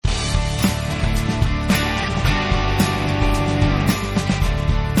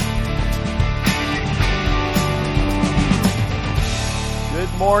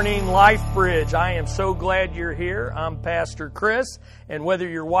morning, LifeBridge. I am so glad you're here. I'm Pastor Chris, and whether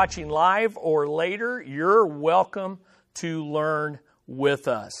you're watching live or later, you're welcome to learn with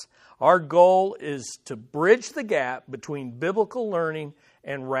us. Our goal is to bridge the gap between biblical learning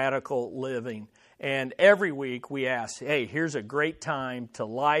and radical living. And every week we ask, hey, here's a great time to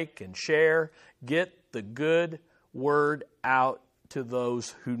like and share, get the good word out to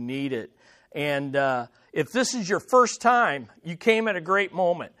those who need it. And if this is your first time, you came at a great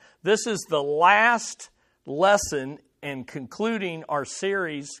moment. This is the last lesson in concluding our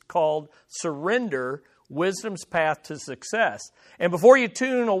series called Surrender, Wisdom's Path to Success. And before you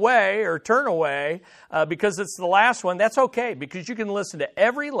tune away or turn away, because it's the last one, that's okay, because you can listen to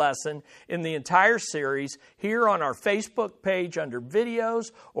every lesson in the entire series here on our Facebook page under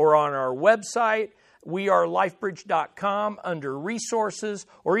videos or on our website. We are lifebridge.com under resources,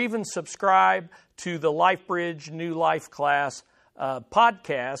 or even subscribe to the LifeBridge New Life Class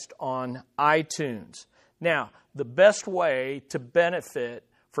podcast on iTunes. Now, the best way to benefit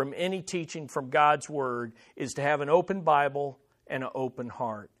from any teaching from God's Word is to have an open Bible and an open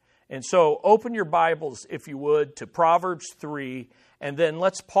heart. And so open your Bibles, if you would, to Proverbs 3, and then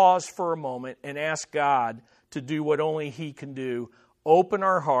let's pause for a moment and ask God to do what only He can do. Open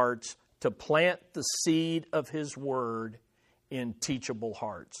our hearts to plant the seed of His Word in teachable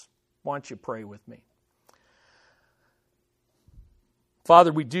hearts. Why don't you pray with me?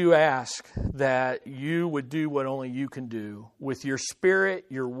 Father, we do ask that you would do what only you can do. With your Spirit,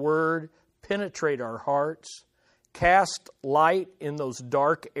 your Word, penetrate our hearts, cast light in those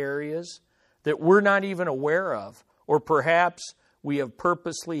dark areas that we're not even aware of, or perhaps we have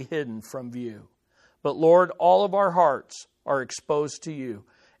purposely hidden from view. But Lord, all of our hearts are exposed to you.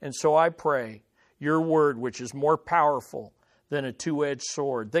 And so I pray your word, which is more powerful than a two-edged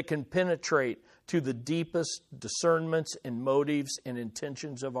sword, that can penetrate to the deepest discernments and motives and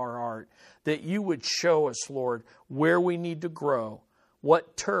intentions of our heart, that you would show us, Lord, where we need to grow,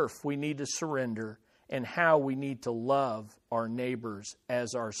 what turf we need to surrender, and how we need to love our neighbors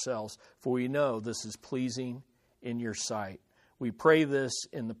as ourselves. For we know this is pleasing in your sight. We pray this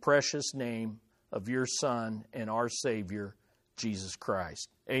in the precious name of your Son and our Savior, Jesus Christ.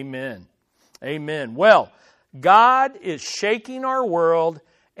 Amen. Amen. Well, God is shaking our world,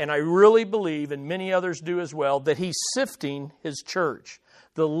 and I really believe, and many others do as well, that He's sifting His church.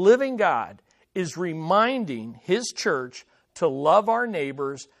 The living God is reminding His church to love our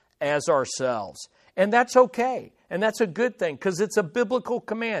neighbors as ourselves. And that's okay. And that's a good thing, because it's a biblical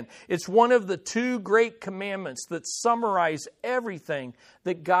command. It's one of the two great commandments that summarize everything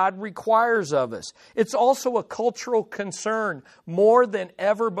that God requires of us. It's also a cultural concern more than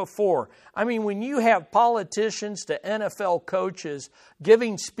ever before. I mean, when you have politicians to NFL coaches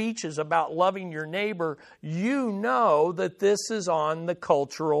giving speeches about loving your neighbor, you know that this is on the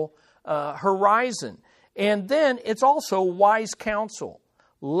cultural horizon. And then it's also wise counsel.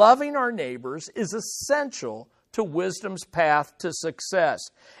 Loving our neighbors is essential to wisdom's path to success.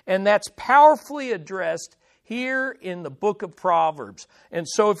 And that's powerfully addressed here in the book of Proverbs. And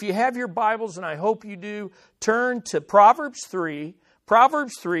so if you have your Bibles, and I hope you do, turn to Proverbs 3,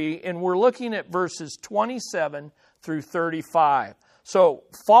 and we're looking at verses 27 through 35. So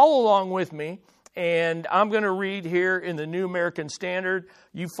follow along with me, and I'm going to read here in the New American Standard.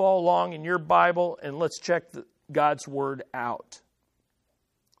 You follow along in your Bible, and let's check God's Word out.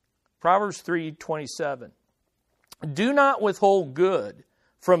 Proverbs 3:27. Do not withhold good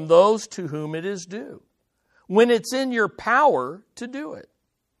from those to whom it is due, when it's in your power to do it.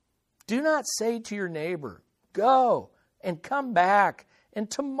 Do not say to your neighbor, go and come back, and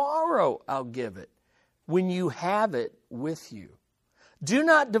tomorrow I'll give it, when you have it with you. Do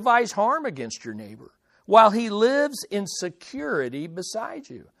not devise harm against your neighbor, while he lives in security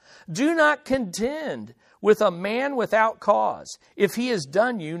beside you. Do not contend with a man without cause, if he has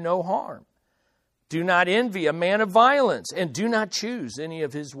done you no harm. Do not envy a man of violence, and do not choose any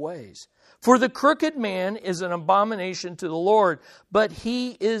of his ways. For the crooked man is an abomination to the Lord, but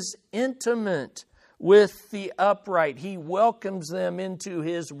he is intimate with the upright. He welcomes them into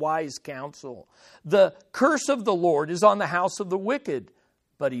his wise counsel. The curse of the Lord is on the house of the wicked,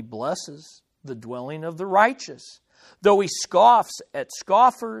 but he blesses the dwelling of the righteous. Though he scoffs at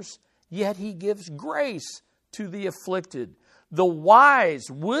scoffers, yet he gives grace to the afflicted. The wise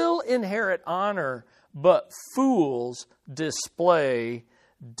will inherit honor, but fools display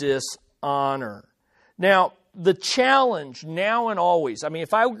dishonor. Now, the challenge now and always, I mean,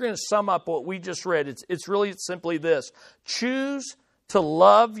 if I were going to sum up what we just read, it's really simply this. Choose to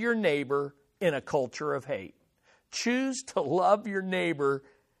love your neighbor in a culture of hate. Choose to love your neighbor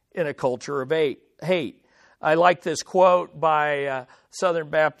in a culture of hate. I like this quote by Southern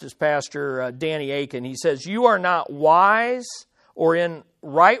Baptist pastor Danny Akin. He says, "You are not wise or in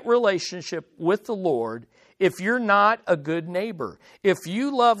right relationship with the Lord if you're not a good neighbor. If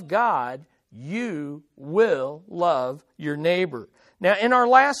you love God, you will love your neighbor." Now, in our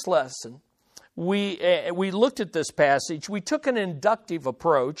last lesson, we looked at this passage. We took an inductive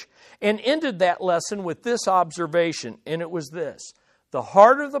approach and ended that lesson with this observation, and it was this: the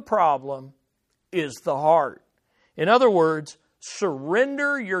heart of the problem is the heart. In other words,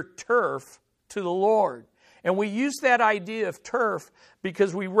 surrender your turf to the Lord. And we use that idea of turf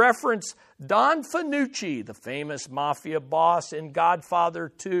because we reference Don Fanucci, the famous mafia boss in Godfather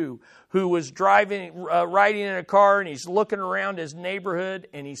 2, who was riding in a car, and he's looking around his neighborhood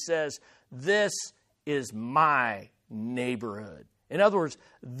and he says, "This is my neighborhood." In other words,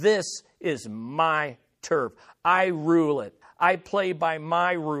 this is my turf. I rule it. I play by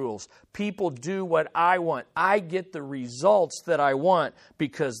my rules. People do what I want. I get the results that I want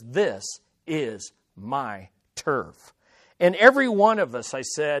because this is my turf. And every one of us, I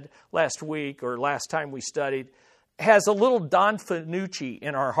said last week or last time we studied, has a little Don Fanucci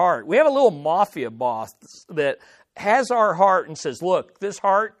in our heart. We have a little mafia boss that has our heart and says, "Look, this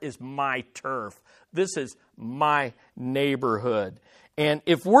heart is my turf. This is my neighborhood." And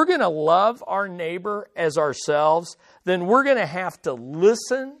if we're going to love our neighbor as ourselves, then we're going to have to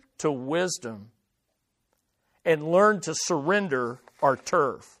listen to wisdom and learn to surrender our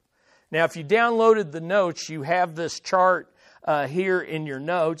turf. Now, if you downloaded the notes, you have this chart here in your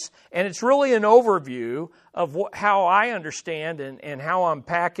notes, and it's really an overview of how I understand and how I'm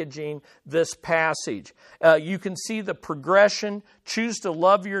packaging this passage. You can see the progression: choose to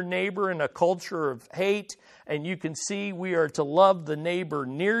love your neighbor in a culture of hate, and you can see we are to love the neighbor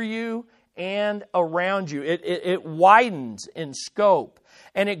near you and around you. It widens in scope,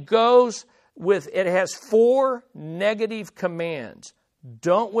 and it has 4 negative commands.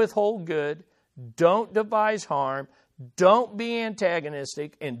 Don't withhold good, don't devise harm, don't be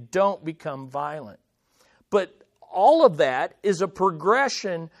antagonistic, and don't become violent. But all of that is a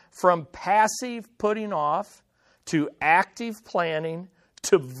progression from passive putting off to active planning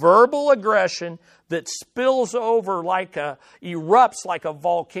to verbal aggression that spills over erupts like a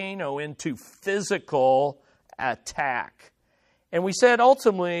volcano into physical attack. And we said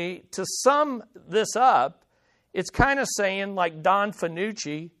ultimately, to sum this up, it's kind of saying, like Don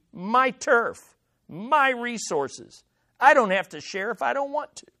Fanucci, my turf, my resources. I don't have to share if I don't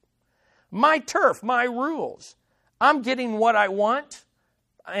want to. My turf, my rules. I'm getting what I want,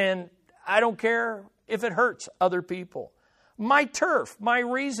 and I don't care if it hurts other people. My turf, my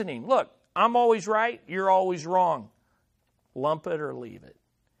reasoning. Look, I'm always right, you're always wrong. Lump it or leave it.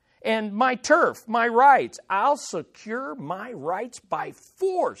 And my turf, my rights. I'll secure my rights by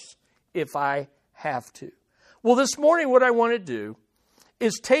force if I have to. Well, this morning what I want to do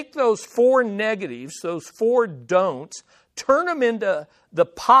is take those 4 negatives, those 4 don'ts, turn them into the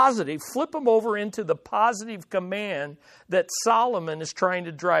positive, flip them over into the positive command that Solomon is trying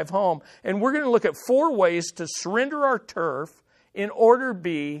to drive home. And we're going to look at 4 ways to surrender our turf in order to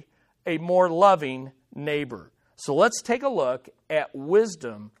be a more loving neighbor. So let's take a look at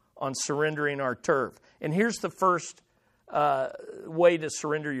wisdom on surrendering our turf. And here's the first way to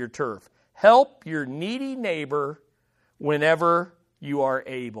surrender your turf. Help your needy neighbor whenever you are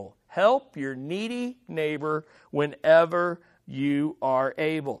able. Help your needy neighbor whenever you are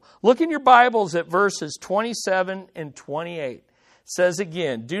able. Look in your Bibles at verses 27 and 28. It says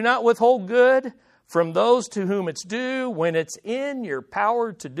again, "Do not withhold good from those to whom it's due when it's in your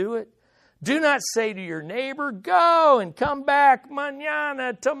power to do it. Do not say to your neighbor, 'Go and come back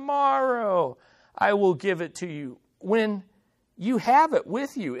mañana, tomorrow. I will give it to you,' when you have it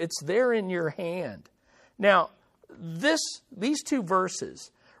with you. It's there in your hand." Now, these 2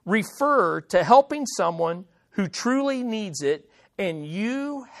 verses refer to helping someone who truly needs it, and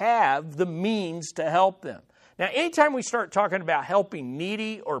you have the means to help them. Now, anytime we start talking about helping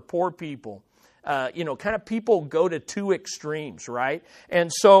needy or poor people, kind of people go to 2 extremes, right?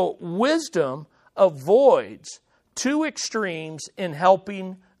 And so wisdom avoids 2 extremes in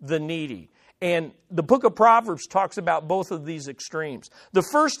helping the needy. And the book of Proverbs talks about both of these extremes. The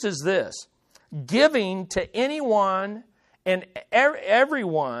first is this: giving to anyone and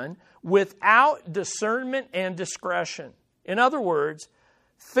everyone without discernment and discretion. In other words,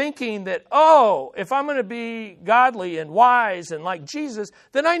 thinking that, if I'm going to be godly and wise and like Jesus,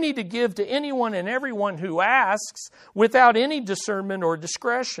 then I need to give to anyone and everyone who asks without any discernment or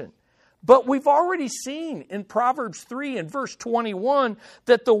discretion. But we've already seen in Proverbs 3 and verse 21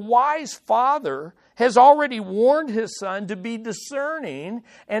 that the wise father has already warned his son to be discerning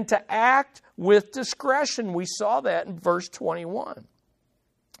and to act with discretion. We saw that in verse 21.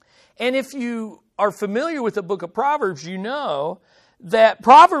 And if you are familiar with the book of Proverbs, you know that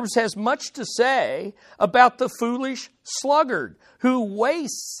Proverbs has much to say about the foolish sluggard who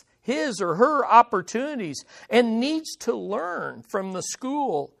wastes his or her opportunities and needs to learn from the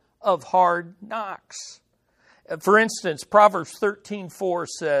school of hard knocks. For instance, Proverbs 13:4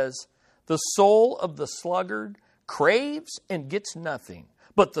 says, "The soul of the sluggard craves and gets nothing,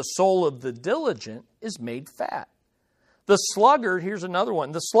 but the soul of the diligent is made fat." The sluggard, here's another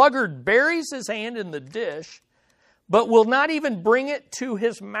one, the sluggard buries his hand in the dish, but will not even bring it to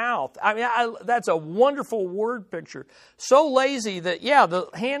his mouth. I mean, that's a wonderful word picture. So lazy that, the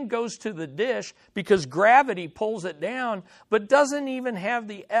hand goes to the dish because gravity pulls it down, but doesn't even have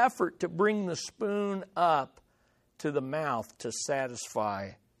the effort to bring the spoon up to the mouth to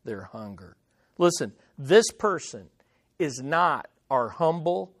satisfy their hunger. Listen, this person is not our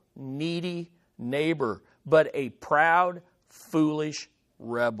humble, needy neighbor, but a proud, foolish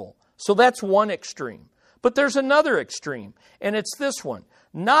rebel. So that's one extreme. But there's another extreme, and it's this one: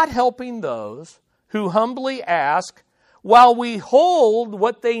 not helping those who humbly ask while we hold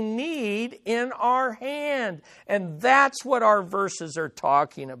what they need in our hand. And that's what our verses are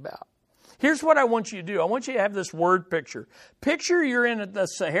talking about. Here's what I want you to do. I want you to have this word picture. Picture you're in the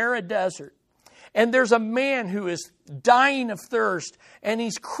Sahara Desert, and there's a man who is dying of thirst, and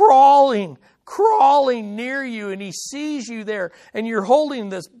he's crawling near you, and he sees you there, and you're holding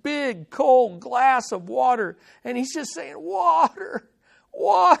this big cold glass of water, and he's just saying, "Water,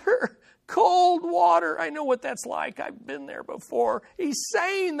 water, cold water." I know what that's like. I've been there before. He's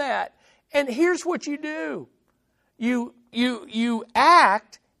saying that. And here's what you do. You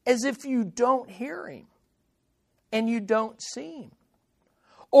act as if you don't hear him and you don't see him.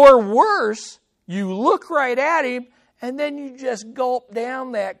 Or worse, you look right at him and then you just gulp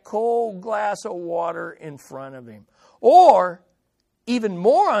down that cold glass of water in front of him. Or, even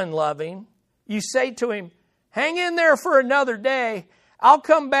more unloving, you say to him, "Hang in there for another day. I'll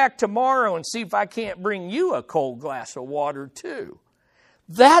come back tomorrow and see if I can't bring you a cold glass of water too."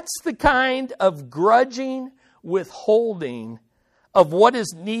 That's the kind of grudging withholding of what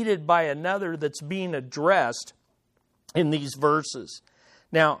is needed by another that's being addressed in these verses.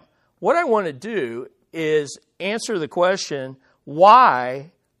 Now, what I want to do is answer the question,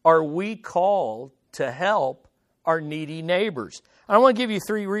 why are we called to help our needy neighbors? I want to give you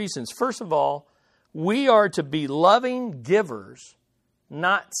 3 reasons. First of all, we are to be loving givers,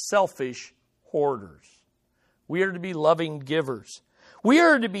 not selfish hoarders. We are to be loving givers. We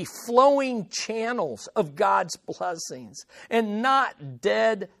are to be flowing channels of God's blessings and not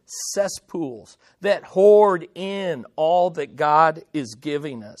dead cesspools that hoard in all that God is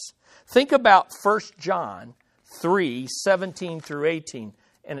giving us. Think about 1 John 3:17 through 18,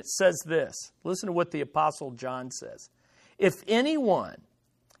 and it says this. Listen to what the Apostle John says. "If anyone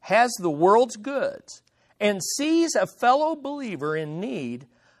has the world's goods and sees a fellow believer in need,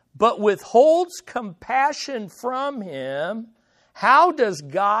 but withholds compassion from him, how does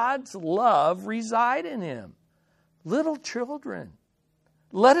God's love reside in him? Little children,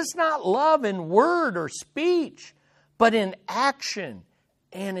 let us not love in word or speech, but in action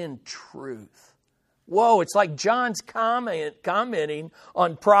and in truth." Whoa, it's like John's commenting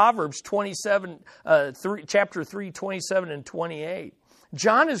on Proverbs 27, chapter 3, 27 and 28.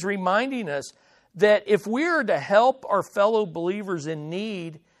 John is reminding us that if we are to help our fellow believers in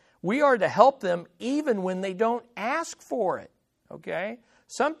need, we are to help them even when they don't ask for it. Okay?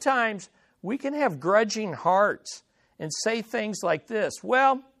 Sometimes we can have grudging hearts and say things like this: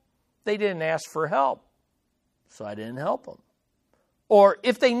 "Well, they didn't ask for help, so I didn't help them." Or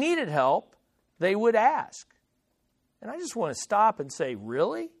if they needed help, they would ask. And I just want to stop and say,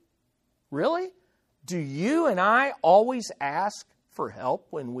 really? Really? Do you and I always ask for help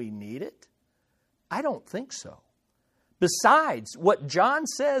when we need it? I don't think so. Besides, what John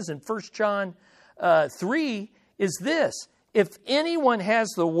says in 1 John 3 is this: if anyone has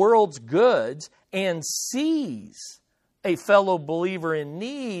the world's goods and sees a fellow believer in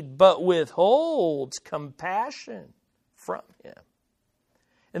need, but withholds compassion from him.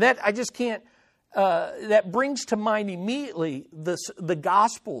 And that I just can't, that brings to mind immediately the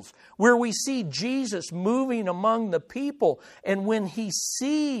Gospels, where we see Jesus moving among the people, and when he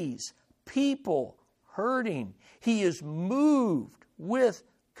sees people hurting, he is moved with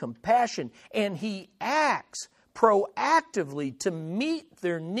compassion, and he acts proactively to meet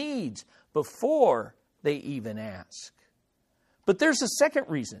their needs before they even ask. But there's a second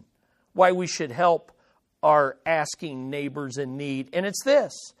reason why we should help our asking neighbors in need. And it's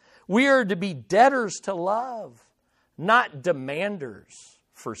this: we are to be debtors to love, not demanders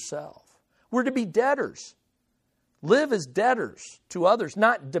for self. We're to be debtors. Live as debtors to others,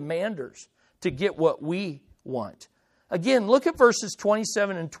 not demanders to get what we want. Again, look at verses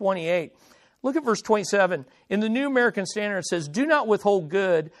 27 and 28. Look at verse 27. In the New American Standard, it says, "Do not withhold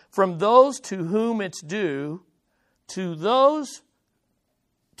good from those to whom it's due, to those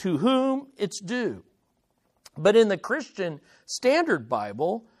to whom it's due." But in the Christian Standard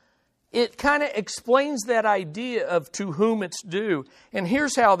Bible, it kind of explains that idea of to whom it's due. And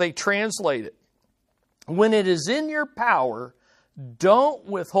here's how they translate it. When it is in your power, don't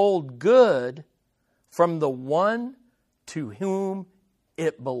withhold good from the one to whom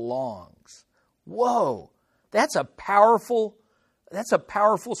it belongs. Whoa, that's a powerful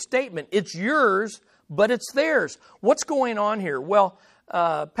statement. It's yours, but it's theirs. What's going on here? Well,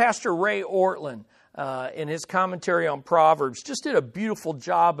 Pastor Ray Ortlund, in his commentary on Proverbs, just did a beautiful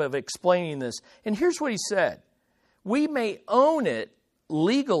job of explaining this. And here's what he said: we may own it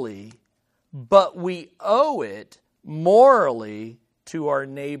legally, but we owe it morally to our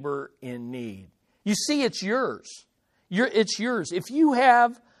neighbor in need. You see, it's yours. It's yours. If you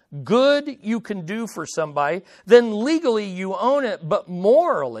have good you can do for somebody, then legally you own it, but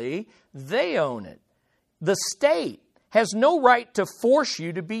morally they own it. The state has no right to force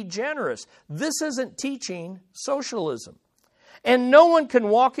you to be generous. This isn't teaching socialism. And no one can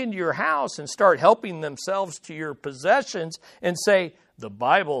walk into your house and start helping themselves to your possessions and say, "The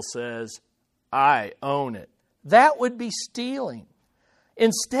Bible says I own it." That would be stealing.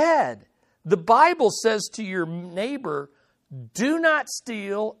 Instead, the Bible says to your neighbor, "Do not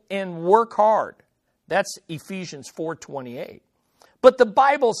steal and work hard." That's Ephesians 4:28. But the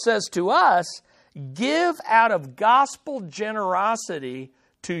Bible says to us, "Give out of gospel generosity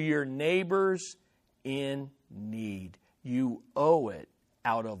to your neighbors in need." You owe it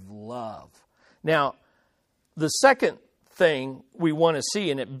out of love. Now, the second thing we want to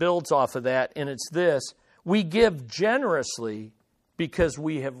see, and it builds off of that, and it's this: we give generously because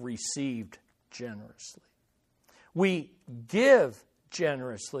we have received generously. We give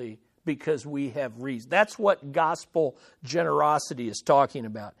generously because we have reason. That's what gospel generosity is talking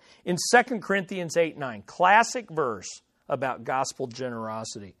about. In 2 Corinthians 8:9, classic verse about gospel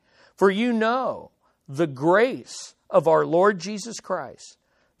generosity. "For you know the grace of our Lord Jesus Christ,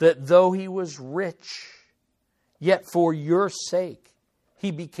 that though he was rich, yet for your sake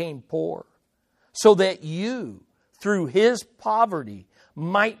he became poor, so that you, through his poverty,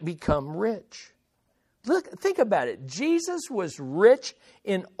 might become rich." Look, think about it. Jesus was rich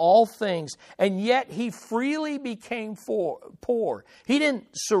in all things, and yet he freely became poor. He didn't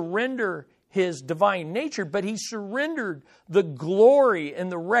surrender his divine nature, but he surrendered the glory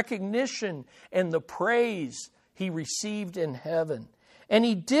and the recognition and the praise he received in heaven. And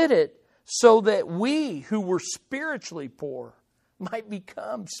he did it so that we who were spiritually poor might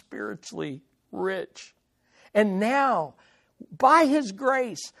become spiritually rich. And now, by his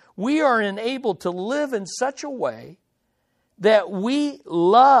grace, we are enabled to live in such a way that we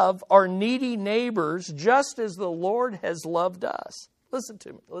love our needy neighbors just as the Lord has loved us. Listen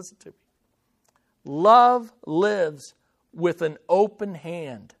to me. Love lives with an open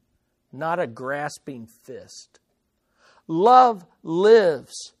hand, not a grasping fist. Love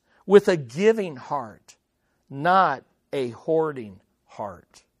lives with a giving heart, not a hoarding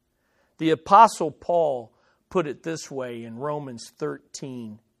heart. The Apostle Paul put it this way in Romans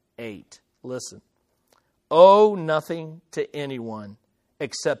 13:8. Listen. "Owe nothing to anyone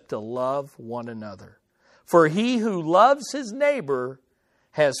except to love one another. For he who loves his neighbor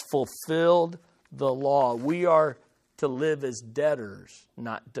has fulfilled the law." We are to live as debtors,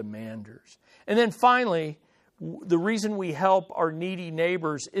 not demanders. And then finally, the reason we help our needy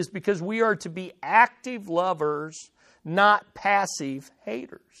neighbors is because we are to be active lovers, not passive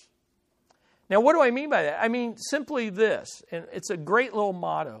haters. Now, what do I mean by that? I mean simply this, and it's a great little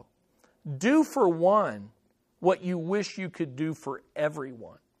motto: do for one what you wish you could do for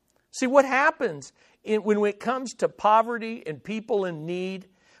everyone. See, what happens when it comes to poverty and people in need,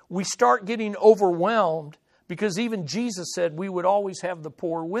 we start getting overwhelmed because even Jesus said we would always have the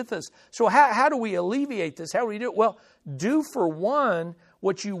poor with us. So how do we alleviate this? How do we do it? Well, do for one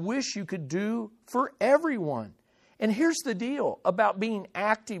what you wish you could do for everyone. And here's the deal about being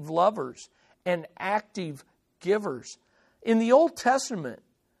active lovers and active givers. In the Old Testament,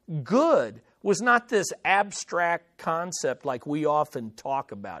 good was not this abstract concept like we often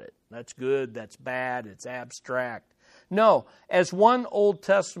talk about it. That's good, that's bad, it's abstract. No, as one Old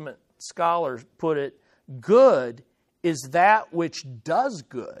Testament scholar put it, good is that which does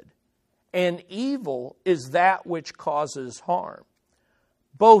good and evil is that which causes harm.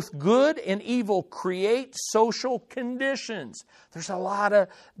 Both good and evil create social conditions. There's a lot of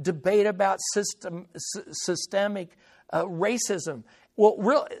debate about systemic racism.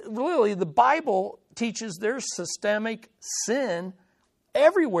 Well, really, the Bible teaches there's systemic sin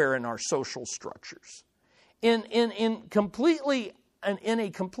everywhere in our social structures. In a completely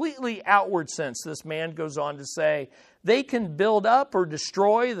outward sense, this man goes on to say, they can build up or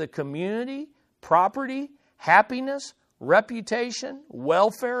destroy the community, property, happiness, reputation,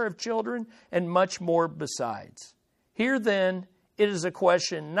 welfare of children, and much more besides. Here then, it is a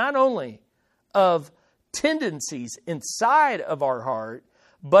question not only of tendencies inside of our heart,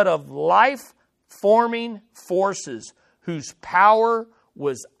 but of life-forming forces whose power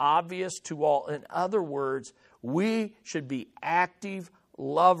was obvious to all. In other words, we should be active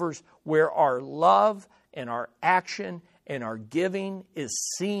lovers where our love and our action and our giving is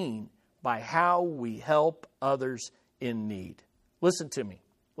seen by how we help others in need. Listen to me.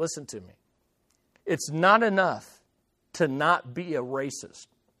 Listen to me. It's not enough to not be a racist.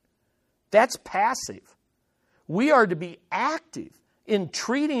 That's passive. We are to be active in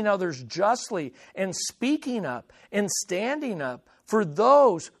treating others justly and speaking up and standing up for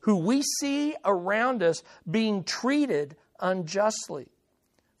those who we see around us being treated unjustly.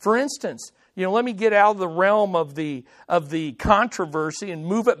 For instance, let me get out of the realm of the controversy and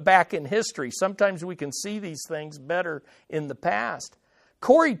move it back in history. Sometimes we can see these things better in the past.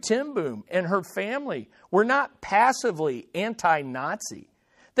 Corrie ten Boom and her family were not passively anti-Nazi.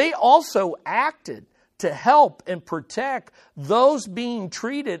 They also acted to help and protect those being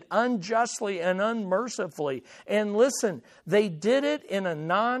treated unjustly and unmercifully. And listen, they did it in a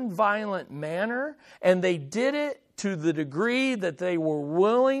nonviolent manner, and they did it to the degree that they were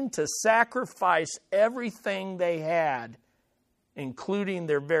willing to sacrifice everything they had, including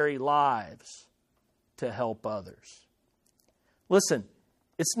their very lives, to help others. Listen,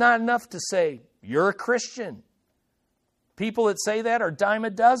 it's not enough to say, you're a Christian. People that say that are dime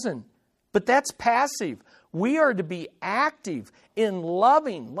a dozen. But that's passive. We are to be active in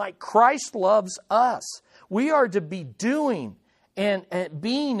loving like Christ loves us. We are to be doing and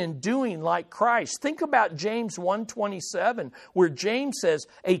being and doing like Christ. Think about James 1:27, where James says,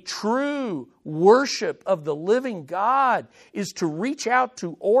 a true worship of the living God is to reach out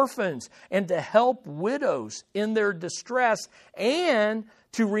to orphans and to help widows in their distress and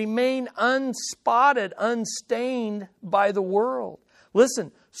to remain unspotted, unstained by the world.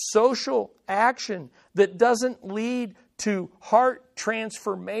 Listen, social action that doesn't lead to heart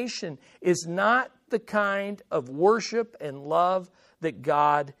transformation is not the kind of worship and love that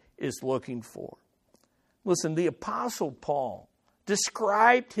God is looking for. Listen, the Apostle Paul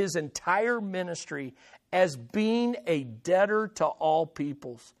described his entire ministry as being a debtor to all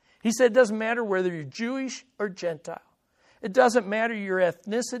peoples. He said it doesn't matter whether you're Jewish or Gentile. It doesn't matter your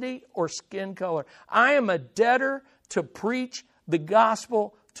ethnicity or skin color. I am a debtor to preach the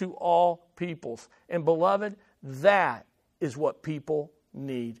gospel to all peoples. And beloved, that is what people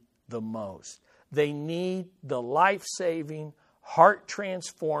need the most. They need the life-saving,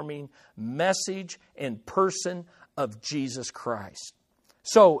 heart-transforming message and person of Jesus Christ.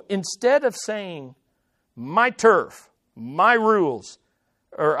 So instead of saying, my turf, my rules,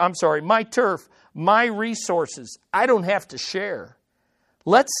 my turf, my resources, I don't have to share.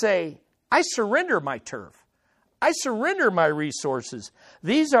 Let's say, I surrender my turf. I surrender my resources.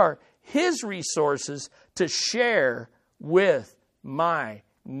 These are His resources to share with my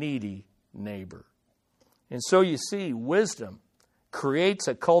needy neighbor. And so you see, wisdom creates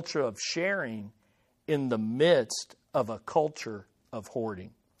a culture of sharing in the midst of a culture of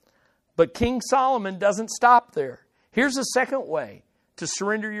hoarding. But King Solomon doesn't stop there. Here's a second way to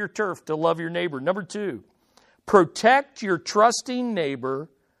surrender your turf, to love your neighbor. Number 2, protect your trusting neighbor,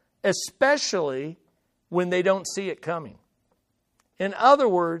 especially when they don't see it coming. In other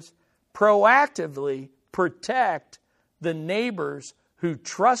words, proactively protect the neighbors who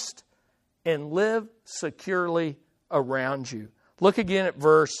trust and live securely around you. Look again at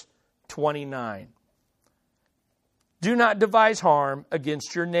verse 29. Do not devise harm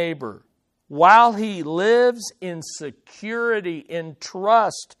against your neighbor while he lives in security, in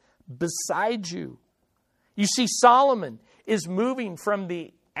trust beside you. You see, Solomon is moving from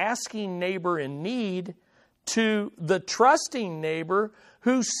the asking neighbor in need to the trusting neighbor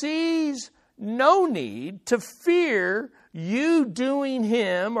who sees no need to fear you doing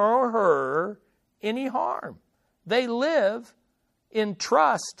him or her any harm. They live in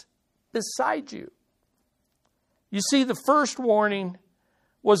trust beside you. You see, the first warning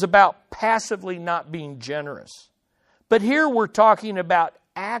was about passively not being generous. But here we're talking about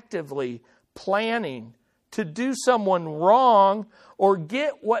actively planning to do someone wrong or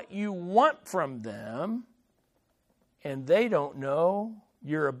get what you want from them, and they don't know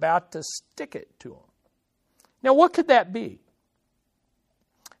you're about to stick it to them. Now, what could that be?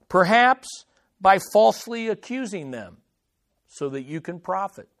 Perhaps by falsely accusing them so that you can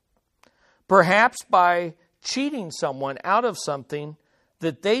profit. Perhaps by cheating someone out of something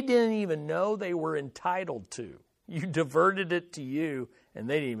that they didn't even know they were entitled to. You diverted it to you and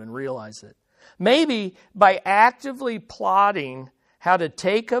they didn't even realize it. Maybe by actively plotting how to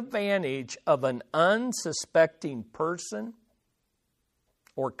take advantage of an unsuspecting person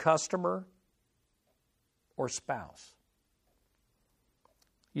or customer or spouse.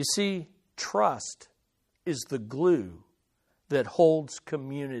 You see, trust is the glue that holds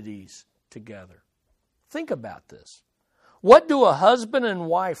communities together. Think about this. What do a husband and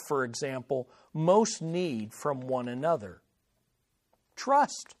wife, for example, most need from one another?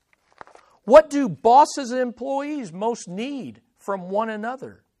 Trust. What do bosses and employees most need from one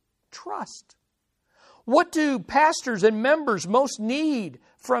another? Trust. What do pastors and members most need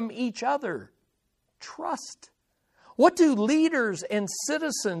from each other? Trust. What do leaders and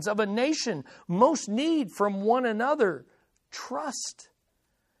citizens of a nation most need from one another? Trust.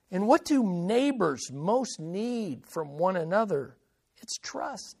 And what do neighbors most need from one another? It's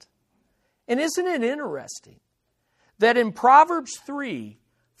trust. And isn't it interesting that in Proverbs 3,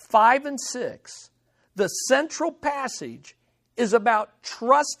 5 and 6, the central passage is about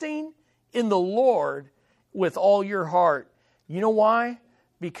trusting in the Lord with all your heart. You know why?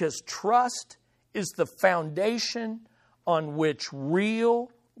 Because trust is the foundation on which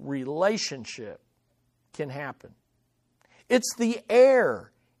real relationship can happen. It's the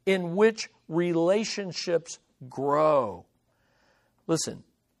air in which relationships grow. Listen,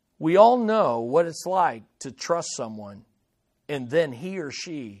 we all know what it's like to trust someone and then he or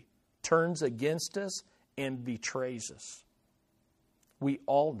she turns against us and betrays us. We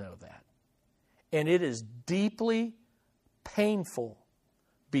all know that. And it is deeply painful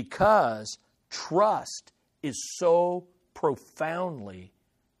because trust is so profoundly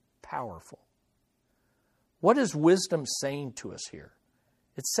powerful. What is wisdom saying to us here?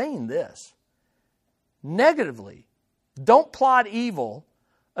 It's saying this. Negatively, don't plot evil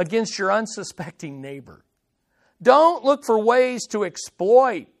against your unsuspecting neighbor. Don't look for ways to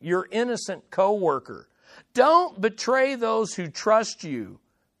exploit your innocent coworker. Don't betray those who trust you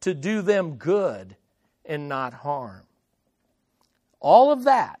to do them good and not harm. All of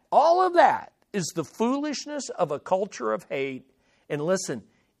that is the foolishness of a culture of hate. And listen,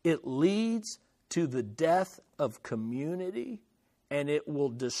 it leads to the death of community, and it will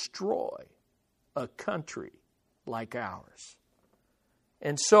destroy a country like ours.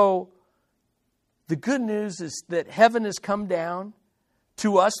 And so, the good news is that heaven has come down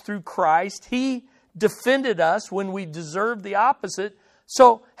to us through Christ. He defended us when we deserved the opposite.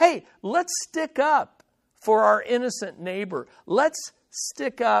 So, hey, let's stick up for our innocent neighbor. Let's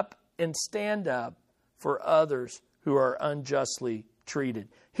stick up and stand up for others who are unjustly treated.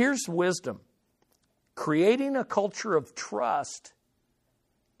 Here's wisdom. Creating a culture of trust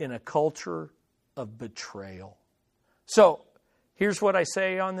in a culture of betrayal. So, here's what I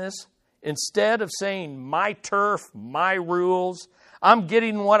say on this. Instead of saying, my turf, my rules, I'm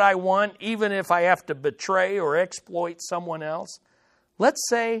getting what I want even if I have to betray or exploit someone else, let's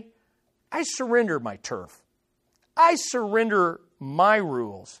say, I surrender my turf. I surrender my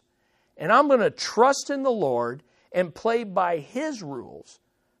rules. And I'm going to trust in the Lord and play by His rules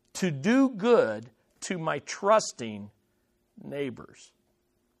to do good to my trusting neighbors.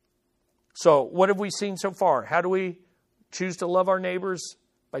 So, what have we seen so far? How do we choose to love our neighbors?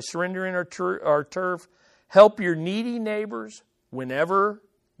 By surrendering our turf. Help your needy neighbors whenever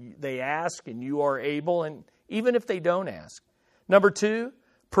they ask and you are able, and even if they don't ask. Number 2,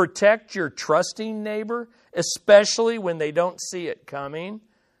 protect your trusting neighbor, especially when they don't see it coming.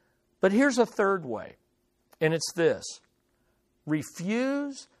 But here's a third way, and it's this.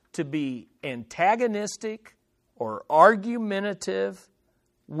 Refuse to be antagonistic or argumentative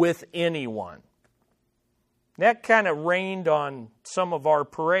with anyone. That kind of rained on some of our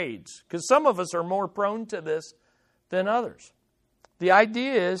parades, because some of us are more prone to this than others. The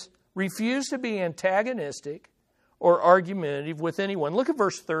idea is refuse to be antagonistic or argumentative with anyone. Look at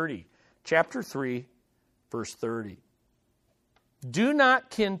verse 30, chapter 3, verse 30. Do not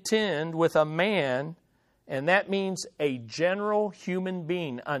contend with a man, and that means a general human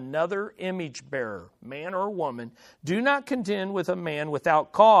being, another image bearer, man or woman. Do not contend with a man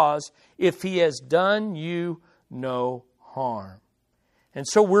without cause if he has done you no harm. And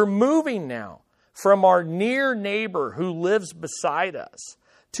so we're moving now from our near neighbor who lives beside us,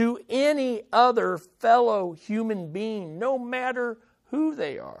 to any other fellow human being, no matter who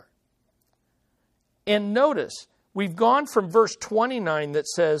they are. And notice, we've gone from verse 29 that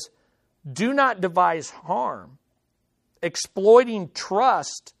says, do not devise harm, exploiting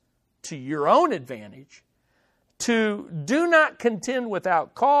trust to your own advantage, to do not contend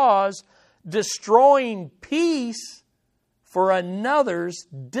without cause, destroying peace for another's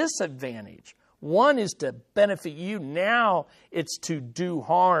disadvantage. One is to benefit you. Now it's to do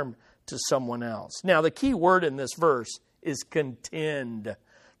harm to someone else. Now the key word in this verse is contend.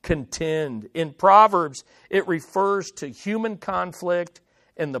 Contend. In Proverbs, it refers to human conflict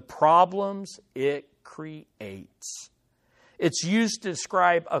and the problems it creates. It's used to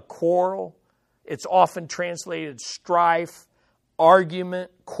describe a quarrel. It's often translated strife,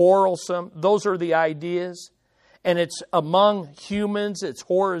 argument, quarrelsome. Those are the ideas. And it's among humans, it's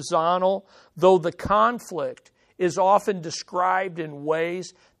horizontal, though the conflict is often described in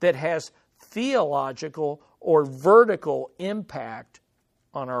ways that has theological or vertical impact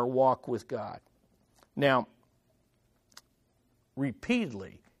on our walk with God. Now,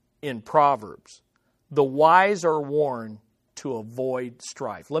 repeatedly in Proverbs, the wise are warned to avoid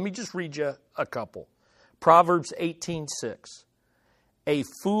strife. Let me just read you a couple. Proverbs 18:6. A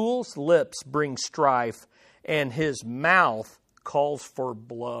fool's lips bring strife, and his mouth calls for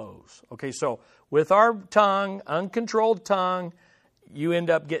blows. Okay, so with our tongue, uncontrolled tongue, you end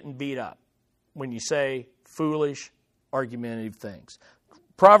up getting beat up when you say foolish, argumentative things.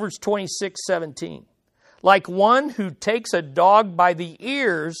 Proverbs 26:17. Like one who takes a dog by the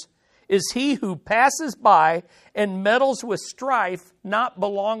ears is he who passes by and meddles with strife not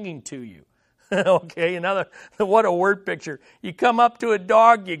belonging to you. Okay, what a word picture. You come up to a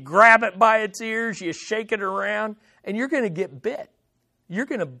dog, you grab it by its ears, you shake it around, and you're going to get bit. You're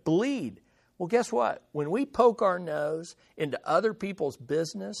going to bleed. Well, guess what? When we poke our nose into other people's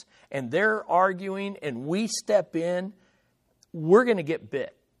business and they're arguing and we step in, we're going to get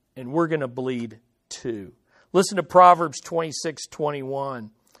bit and we're going to bleed too. Listen to Proverbs 26:21.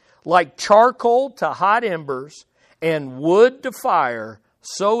 Like charcoal to hot embers and wood to fire,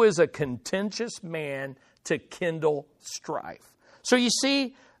 so is a contentious man to kindle strife. So you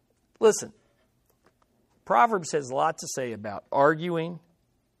see, listen, Proverbs has a lot to say about arguing,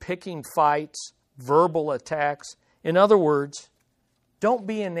 picking fights, verbal attacks. In other words, don't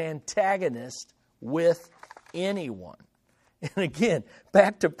be an antagonist with anyone. And again,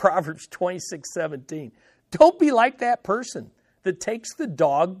 back to Proverbs 26:17. Don't be like that person that takes the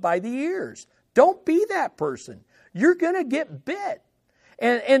dog by the ears. Don't be that person. You're going to get bit.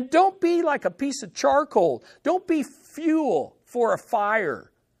 And don't be like a piece of charcoal. Don't be fuel for a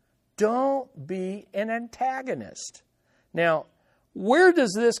fire. Don't be an antagonist. Now, where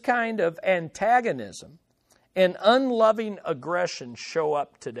does this kind of antagonism and unloving aggression show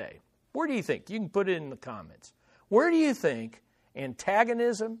up today? Where do you think? You can put it in the comments. Where do you think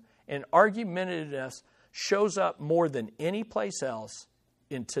antagonism and argumentativeness shows up more than any place else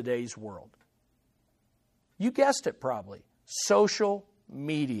in today's world? You guessed it probably. Social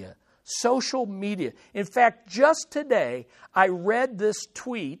media. Social media. In fact, just today, I read this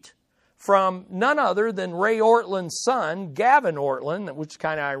tweet from none other than Ray Ortland's son, Gavin Ortland, which is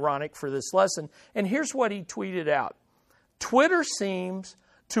kind of ironic for this lesson. And here's what he tweeted out. Twitter seems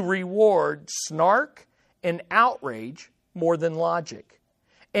to reward snark and outrage more than logic,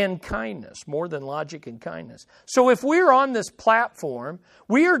 and kindness, more than logic and kindness. So if we're on this platform,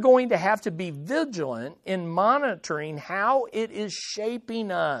 we are going to have to be vigilant in monitoring how it is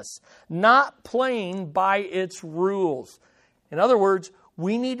shaping us, not playing by its rules. In other words,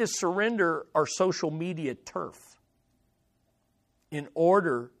 we need to surrender our social media turf in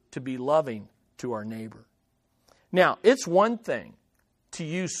order to be loving to our neighbor. Now, it's one thing to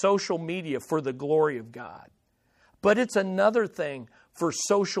use social media for the glory of God, but it's another thing for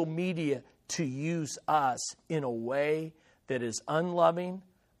social media to use us in a way that is unloving,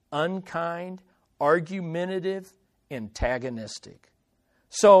 unkind, argumentative, antagonistic.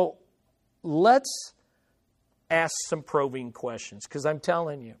 So let's ask some probing questions, because I'm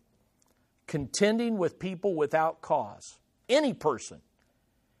telling you, contending with people without cause, any person,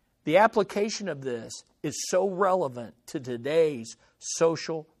 the application of this is so relevant to today's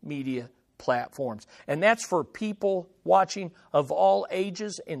social media platforms. And that's for people watching of all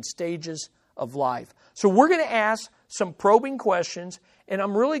ages and stages of life. So we're going to ask some probing questions, and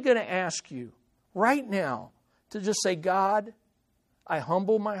I'm really going to ask you right now to just say, God, I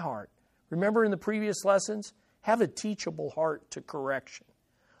humble my heart. Remember in the previous lessons, have a teachable heart to correction.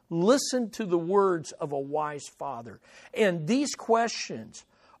 Listen to the words of a wise father. And these questions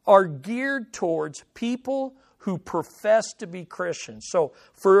are geared towards people who profess to be Christians. So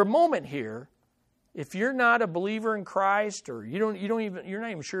for a moment here, if you're not a believer in Christ, or you're not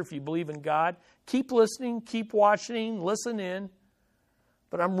even sure if you believe in God, keep listening, keep watching, listen in.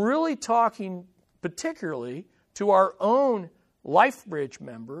 But I'm really talking particularly to our own LifeBridge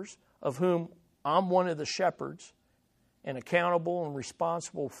members, of whom I'm one of the shepherds and accountable and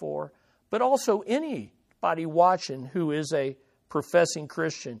responsible for, but also anybody watching who is a professing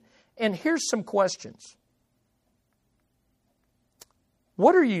Christian. And here's some questions.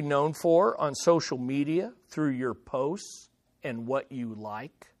 What are you known for on social media through your posts and what you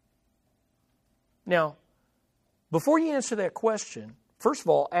like? Now, before you answer that question, first of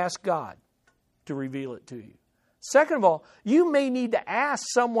all, ask God to reveal it to you. Second of all, you may need to ask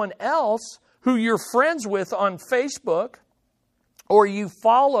someone else who you're friends with on Facebook or you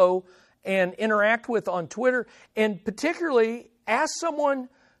follow and interact with on Twitter, and particularly ask someone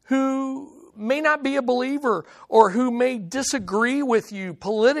who may not be a believer or who may disagree with you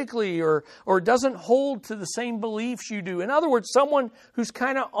politically or doesn't hold to the same beliefs you do. In other words, someone who's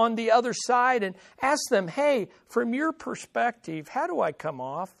kind of on the other side, and ask them, hey, from your perspective, how do I come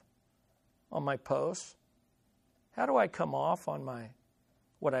off on my posts? How do I come off on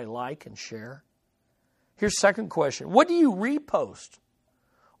what I like and share? Here's the second question. What do you repost?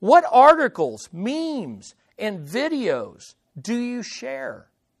 What articles, memes, and videos do you share?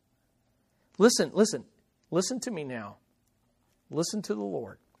 Listen to me now. Listen to the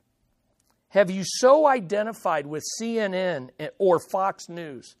Lord. Have you so identified with CNN or Fox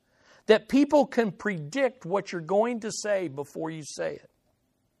News that people can predict what you're going to say before you say it?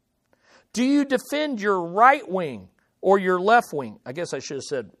 Do you defend your right wing or your left wing? I guess I should have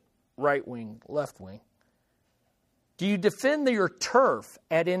said right wing, left wing. Do you defend your turf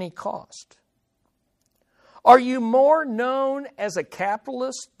at any cost? Are you more known as a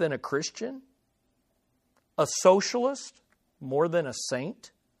capitalist than a Christian? A socialist more than a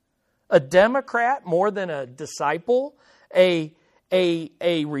saint? A Democrat more than a disciple? A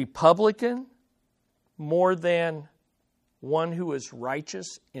Republican more than one who is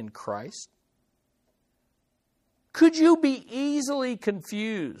righteous in Christ? Could you be easily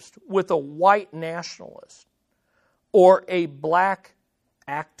confused with a white nationalist or a black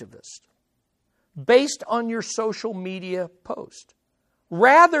activist based on your social media post,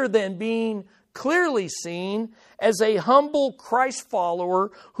 rather than being clearly seen as a humble Christ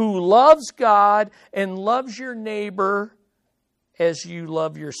follower who loves God and loves your neighbor as you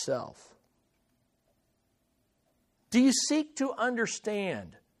love yourself? Do you seek to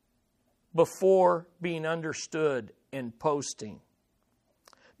understand before being understood in posting?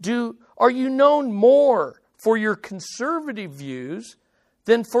 Are you known more for your conservative views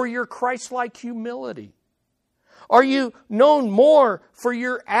than for your Christ-like humility? Are you known more for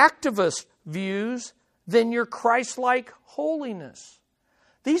your activist views than your Christ-like holiness?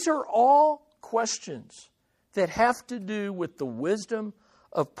 These are all questions that have to do with the wisdom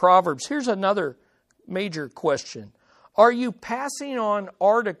of Proverbs. Here's another major question. Are you passing on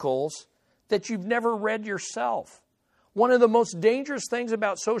articles that you've never read yourself? One of the most dangerous things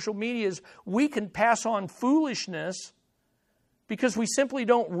about social media is we can pass on foolishness because we simply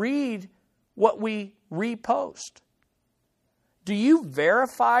don't read what we repost. Do you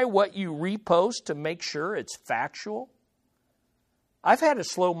verify what you repost to make sure it's factual? I've had to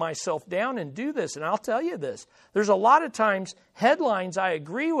slow myself down and do this, and I'll tell you this. There's a lot of times headlines I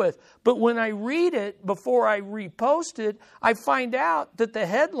agree with, but when I read it before I repost it, I find out that the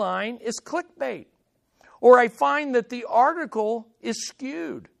headline is clickbait, or I find that the article is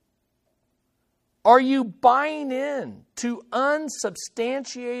skewed. Are you buying in to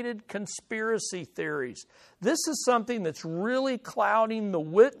unsubstantiated conspiracy theories? This is something that's really clouding the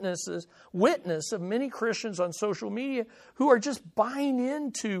witness of many Christians on social media who are just buying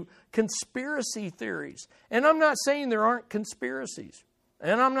into conspiracy theories. And I'm not saying there aren't conspiracies.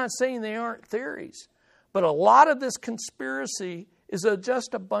 And I'm not saying they aren't theories. But a lot of this conspiracy is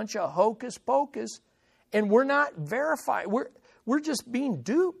just a bunch of hocus pocus. And we're not verified. We're just being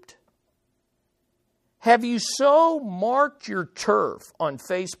duped. Have you so marked your turf on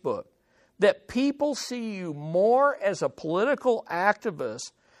Facebook that people see you more as a political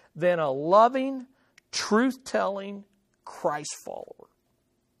activist than a loving, truth-telling Christ follower?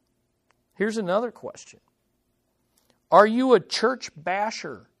 Here's another question. Are you a church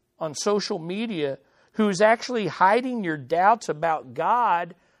basher on social media who's actually hiding your doubts about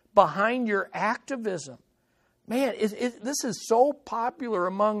God behind your activism? Man, this is so popular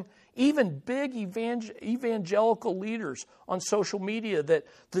among even big evangelical leaders on social media that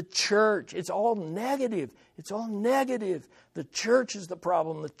the church, it's all negative. It's all negative. The church is the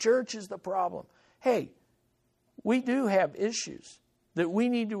problem. The church is the problem. Hey, We do have issues that we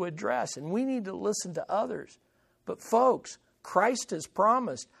need to address, and we need to listen to others. But folks, Christ has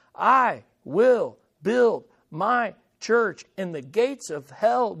promised, I will build my church, and the gates of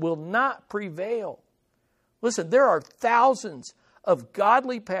hell will not prevail. Listen, there are thousands of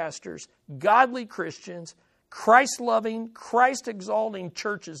godly pastors, godly Christians, Christ-loving, Christ-exalting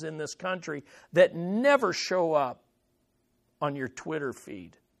churches in this country that never show up on your Twitter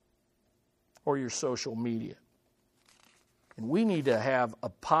feed or your social media. And we need to have a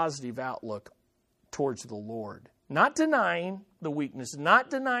positive outlook towards the Lord. Not denying the weakness, not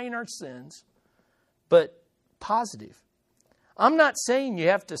denying our sins, but positive. I'm not saying you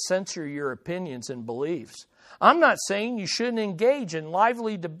have to censor your opinions and beliefs. I'm not saying you shouldn't engage in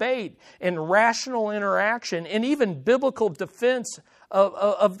lively debate and rational interaction and even biblical defense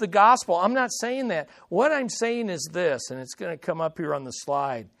of the gospel. I'm not saying that. What I'm saying is this, and it's going to come up here on the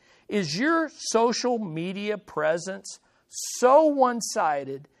slide. Is your social media presence so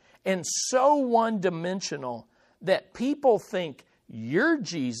one-sided and so one-dimensional that people think your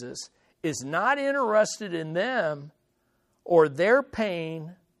Jesus is not interested in them or their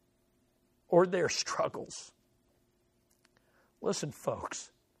pain or their struggles? Listen, folks,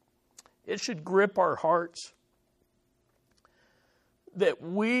 it should grip our hearts that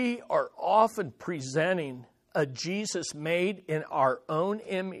we are often presenting a Jesus made in our own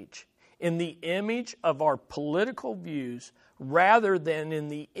image, in the image of our political views, rather than in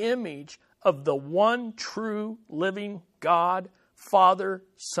the image of the one true living God, Father,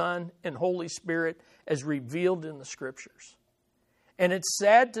 Son, and Holy Spirit as revealed in the Scriptures. And it's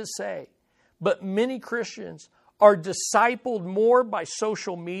sad to say, but many Christians are discipled more by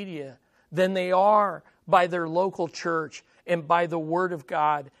social media than they are by their local church and by the Word of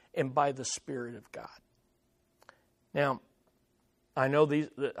God and by the Spirit of God. Now, I know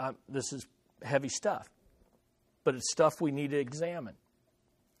this is heavy stuff, but it's stuff we need to examine.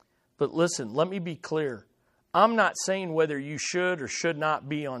 But listen, let me be clear. I'm not saying whether you should or should not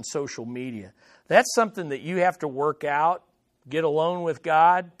be on social media. That's something that you have to work out, get alone with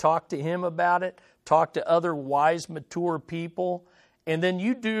God, talk to Him about it, talk to other wise, mature people, and then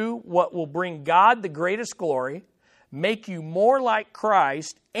you do what will bring God the greatest glory, make you more like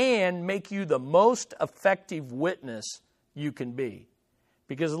Christ, and make you the most effective witness you can be.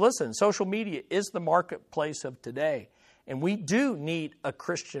 Because listen, social media is the marketplace of today, and we do need a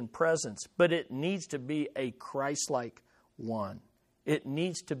Christian presence, but it needs to be a Christ-like one. It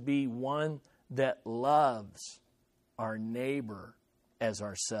needs to be one that loves our neighbor as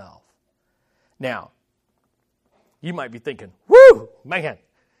ourselves. Now, you might be thinking, whoo, man,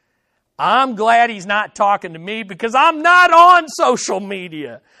 I'm glad he's not talking to me because I'm not on social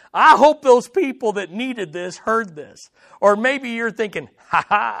media. I hope those people that needed this heard this. Or maybe you're thinking,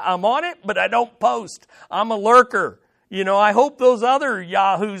 I'm on it, but I don't post. I'm a lurker. You know, I hope those other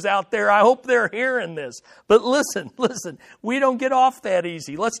yahoos out there, I hope they're hearing this. But listen, we don't get off that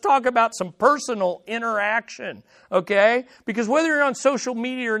easy. Let's talk about some personal interaction, okay? Because whether you're on social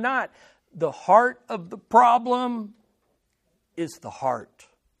media or not, the heart of the problem is the heart.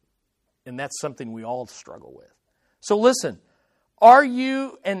 And that's something we all struggle with. So listen, are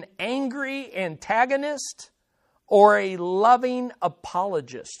you an angry antagonist or a loving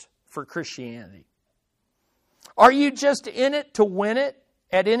apologist for Christianity? Are you just in it to win it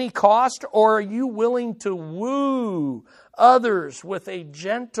at any cost, or are you willing to woo others with a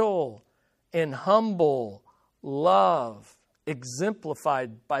gentle and humble love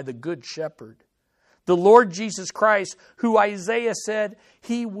exemplified by the Good Shepherd? The Lord Jesus Christ, who Isaiah said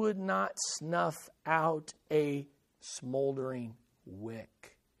He would not snuff out a smoldering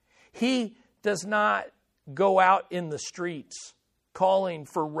wick. He does not go out in the streets calling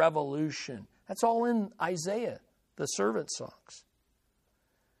for revolution. That's all in Isaiah, the servant songs.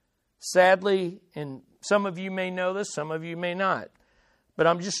 Sadly, and some of you may know this, some of you may not, but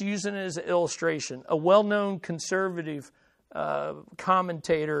I'm just using it as an illustration. A well-known conservative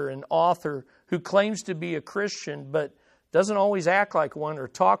commentator and author who claims to be a Christian but doesn't always act like one or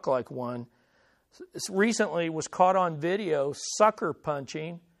talk like one, recently was caught on video sucker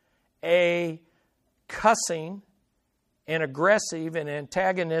punching a cussing and aggressive and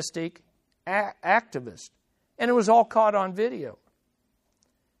antagonistic activist. And it was all caught on video.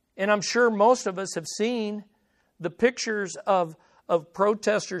 And I'm sure most of us have seen the pictures of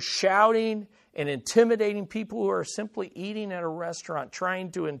protesters shouting and intimidating people who are simply eating at a restaurant,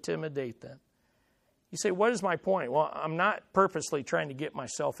 trying to intimidate them. You say, what is my point? Well, I'm not purposely trying to get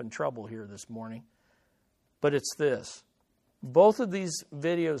myself in trouble here this morning, but it's this. Both of these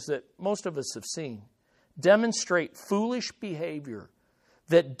videos that most of us have seen demonstrate foolish behavior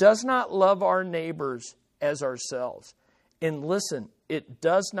that does not love our neighbors as ourselves. And listen, it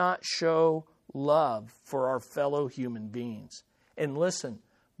does not show love for our fellow human beings. And listen,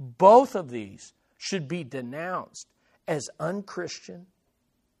 both of these should be denounced as unchristian,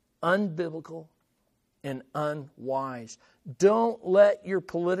 unbiblical, and unwise. Don't let your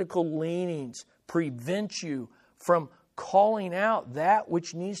political leanings prevent you from calling out that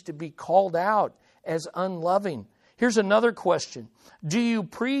which needs to be called out as unloving. Here's another question. Do you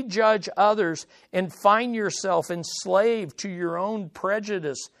prejudge others and find yourself enslaved to your own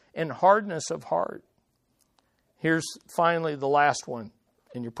prejudice and hardness of heart? Here's finally the last one,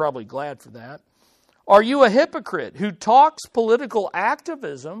 and you're probably glad for that. Are you a hypocrite who talks political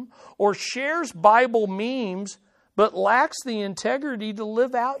activism or shares Bible memes but lacks the integrity to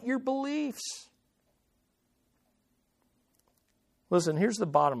live out your beliefs? Listen, here's the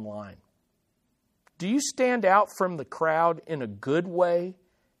bottom line. Do you stand out from the crowd in a good way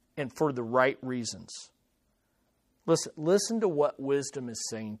and for the right reasons? Listen to what wisdom is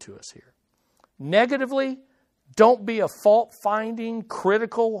saying to us here. Negatively, don't be a fault-finding,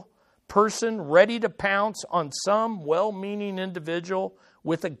 critical person ready to pounce on some well-meaning individual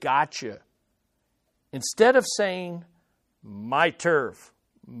with a gotcha. Instead of saying, my turf,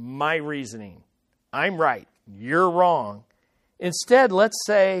 my reasoning, I'm right, you're wrong. Instead, let's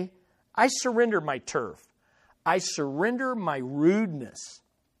say, I surrender my turf. I surrender my rudeness.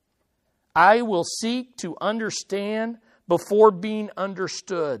 I will seek to understand before being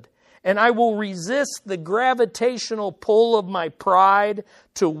understood. And I will resist the gravitational pull of my pride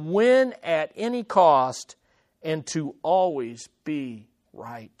to win at any cost and to always be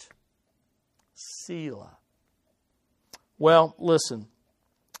right. Selah. Well, listen,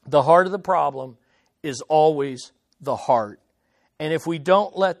 the heart of the problem is always the heart. And if we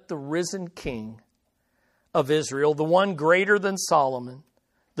don't let the risen King of Israel, the one greater than Solomon,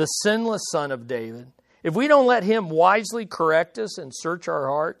 the sinless son of David, if we don't let him wisely correct us and search our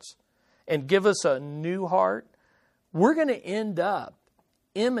hearts and give us a new heart, we're going to end up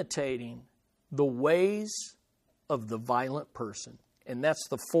imitating the ways of the violent person. And that's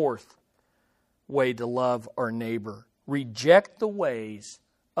the fourth way to love our neighbor. Reject the ways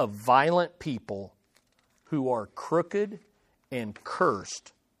of violent people who are crooked and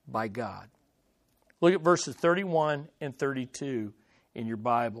cursed by God. Look at verses 31 and 32 in your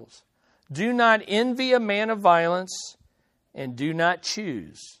Bibles. Do not envy a man of violence, and do not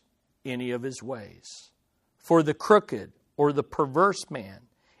choose any of his ways. For the crooked or the perverse man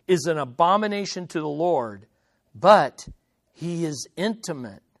is an abomination to the Lord, but he is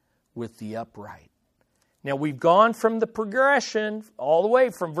intimate with the upright. Now we've gone from the progression all the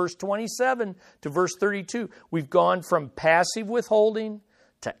way from verse 27 to verse 32. We've gone from passive withholding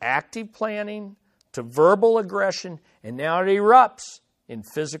to active planning to verbal aggression, and now it erupts in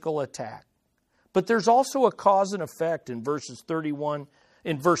physical attack. But there's also a cause and effect in verse 31.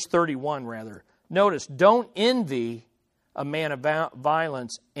 Notice, don't envy a man of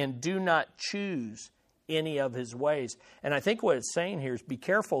violence and do not choose any of his ways. And I think what it's saying here is be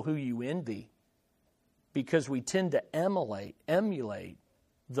careful who you envy, because we tend to emulate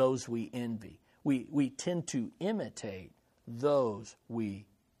those we envy. We tend to imitate those we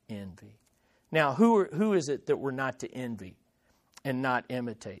envy. Now, who is it that we're not to envy and not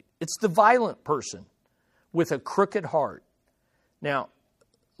imitate? It's the violent person with a crooked heart. Now,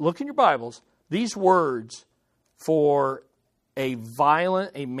 look in your Bibles. These words for a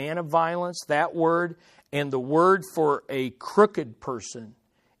man of violence, that word, and the word for a crooked person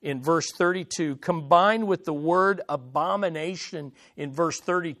in verse 32, combined with the word abomination in verse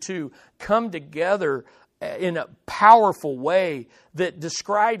 32, come together in a powerful way that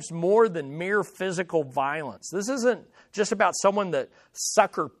describes more than mere physical violence. This isn't just about someone that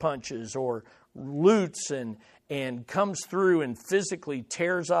sucker punches or loots and comes through and physically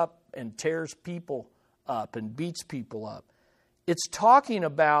tears people up and beats people up. It's talking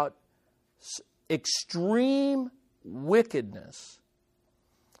about extreme wickedness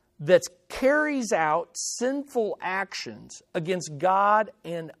that carries out sinful actions against God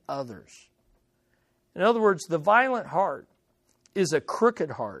and others. In other words, the violent heart is a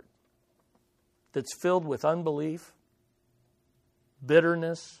crooked heart that's filled with unbelief,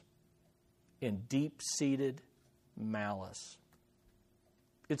 bitterness, and deep-seated malice.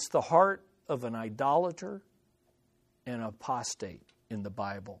 It's the heart of an idolater and apostate in the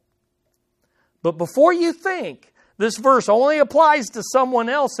Bible. But before you think this verse only applies to someone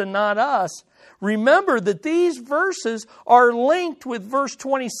else and not us, remember that these verses are linked with verse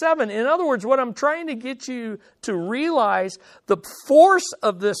 27. In other words, what I'm trying to get you to realize, the force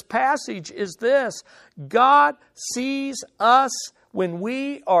of this passage is this: God sees us when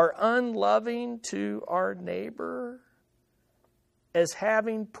we are unloving to our neighbor as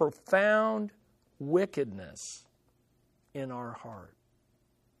having profound wickedness in our heart.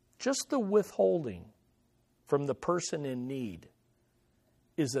 Just the withholding from the person in need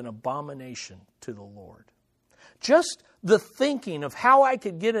is an abomination to the Lord. Just the thinking of how I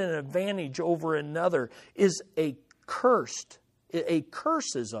could get an advantage over another is a curse. A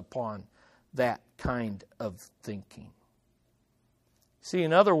curse is upon that kind of thinking. See,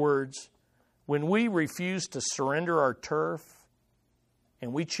 in other words, when we refuse to surrender our turf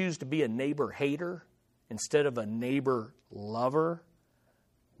and we choose to be a neighbor hater instead of a neighbor lover,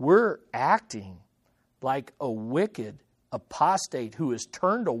 we're acting like a wicked apostate who has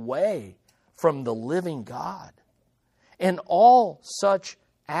turned away from the living God. And all such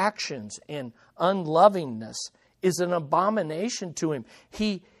actions and unlovingness is an abomination to him.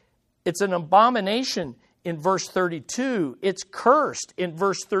 It's an abomination in verse 32. It's cursed in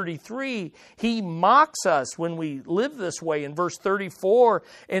verse 33. He mocks us when we live this way in verse 34,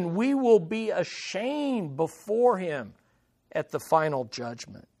 and we will be ashamed before him at the final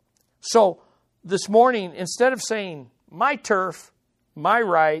judgment. So this morning, instead of saying, my turf, my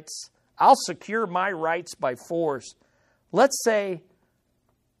rights, I'll secure my rights by force, let's say,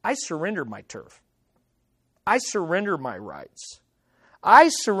 I surrender my turf. I surrender my rights. I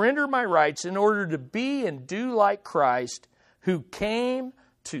surrender my rights in order to be and do like Christ, who came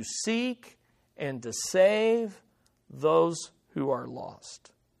to seek and to save those who are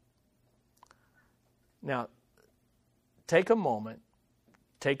lost. Now, take a moment,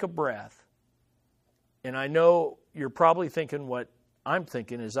 take a breath, and I know you're probably thinking what I'm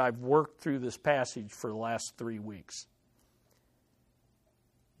thinking as I've worked through this passage for the last 3 weeks.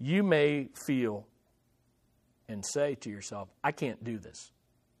 You may feel and say to yourself, I can't do this.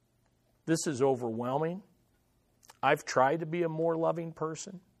 This is overwhelming. I've tried to be a more loving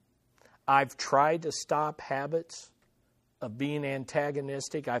person. I've tried to stop habits of being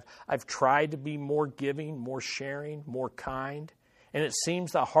antagonistic. I've tried to be more giving, more sharing, more kind. And it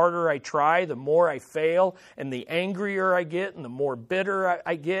seems the harder I try, the more I fail, and the angrier I get, and the more bitter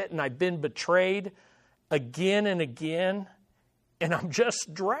I get, and I've been betrayed again and again, and I'm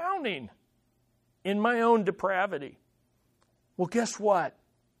just drowning in my own depravity. Well, guess what?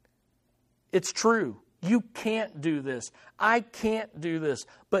 It's true. You can't do this. I can't do this.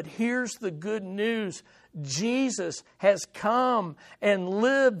 But here's the good news. Jesus has come and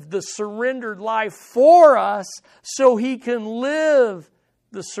lived the surrendered life for us so he can live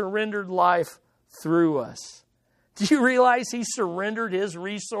the surrendered life through us. Do you realize he surrendered his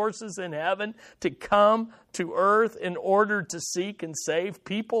resources in heaven to come to earth in order to seek and save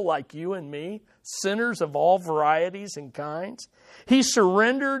people like you and me, sinners of all varieties and kinds? He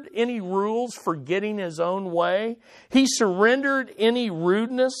surrendered any rules for getting his own way. He surrendered any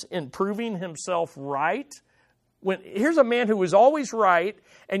rudeness in proving himself right. Here's a man who was always right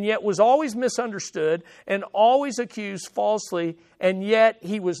and yet was always misunderstood and always accused falsely, and yet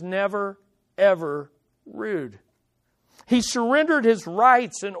he was never, ever rude. He surrendered his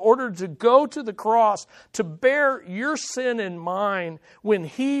rights in order to go to the cross to bear your sin and mine when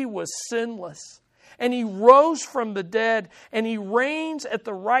he was sinless. And he rose from the dead, and he reigns at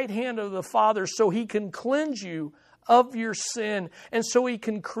the right hand of the Father so he can cleanse you of your sin, and so he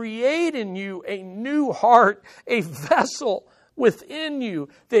can create in you a new heart, a vessel within you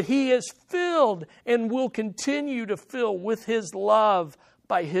that he has filled and will continue to fill with his love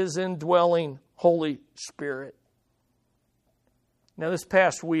by his indwelling Holy Spirit. Now, this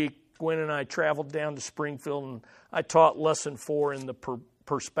past week, Gwen and I traveled down to Springfield, and I taught Lesson 4 in the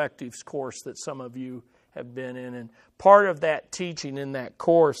Perspectives course that some of you have been in. And part of that teaching in that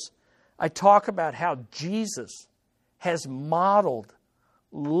course, I talk about how Jesus has modeled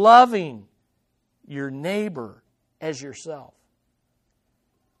loving your neighbor as yourself.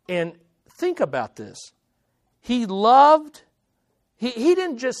 And think about this. He loved. He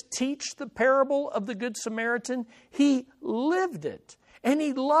didn't just teach the parable of the Good Samaritan. He lived it. And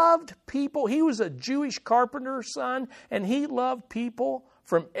he loved people. He was a Jewish carpenter's son, and he loved people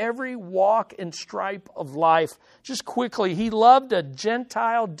from every walk and stripe of life. Just quickly, he loved a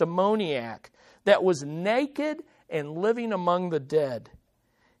Gentile demoniac that was naked and living among the dead.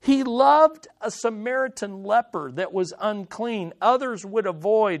 He loved a Samaritan leper that was unclean. Others would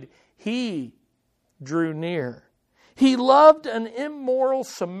avoid. He drew near. He loved an immoral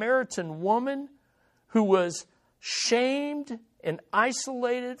Samaritan woman who was shamed and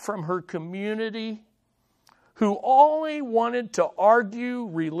isolated from her community, who only wanted to argue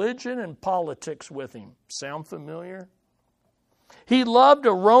religion and politics with him. Sound familiar? He loved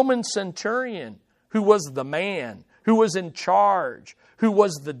a Roman centurion who was the man, who was in charge, who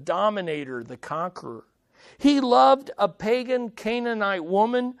was the dominator, the conqueror. He loved a pagan Canaanite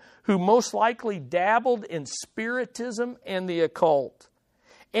woman who most likely dabbled in spiritism and the occult.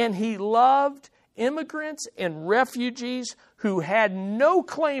 And he loved immigrants and refugees who had no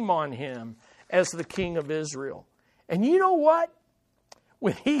claim on him as the king of Israel. And you know what?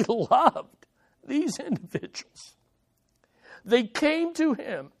 When he loved these individuals, they came to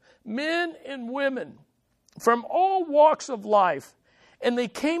him, men and women from all walks of life, and they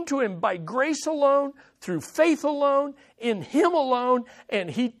came to him by grace alone, through faith alone, in him alone, and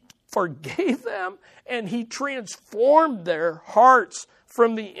he forgave them, and he transformed their hearts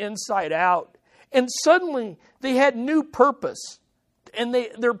from the inside out. And suddenly they had new purpose. And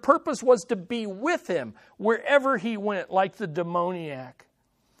their purpose was to be with him wherever he went, like the demoniac.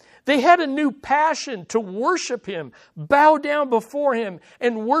 They had a new passion to worship him, bow down before him,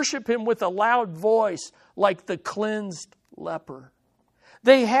 and worship him with a loud voice, like the cleansed leper.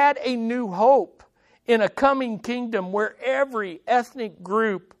 They had a new hope in a coming kingdom where every ethnic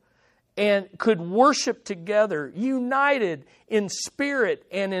group and could worship together, united in spirit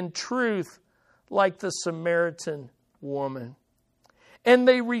and in truth, like the Samaritan woman. And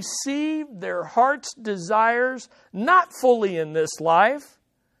they received their heart's desires, not fully in this life,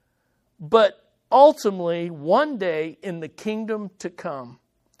 but ultimately one day in the kingdom to come.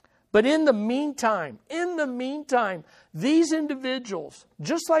 But in the meantime, these individuals,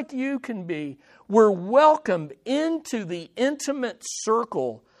 just like you can be, were welcomed into the intimate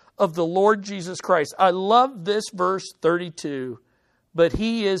circle of the Lord Jesus Christ. I love this verse 32. But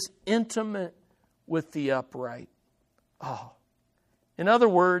he is intimate with the upright. Oh. In other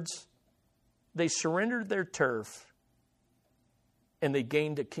words, they surrendered their turf and they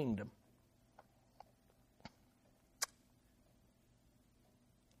gained a kingdom.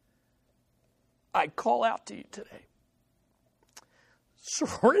 I call out to you today.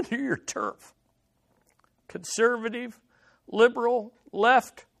 Surrender your turf. Conservative, liberal,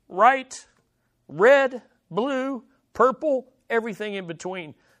 left, right, red, blue, purple, everything in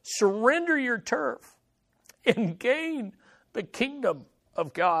between. Surrender your turf and gain the kingdom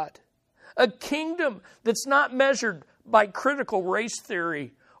of God. A kingdom that's not measured by critical race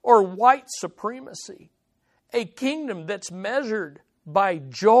theory or white supremacy. A kingdom that's measured by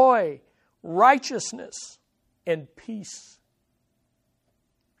joy, righteousness, and peace.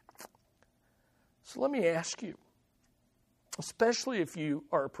 So let me ask you, especially if you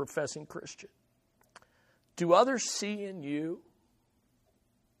are a professing Christian, do others see in you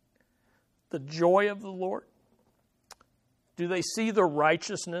the joy of the Lord? Do they see the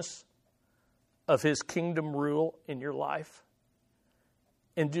righteousness of his kingdom rule in your life?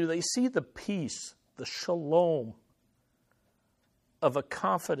 And do they see the peace, the shalom of a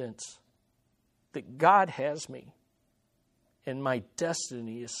confidence that God has me and my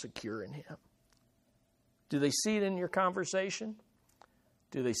destiny is secure in him? Do they see it in your conversation?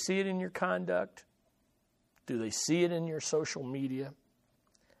 Do they see it in your conduct? Do they see it in your social media?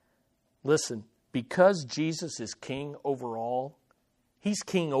 Listen, because Jesus is king over all, he's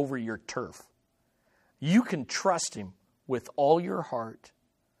king over your turf. You can trust him with all your heart.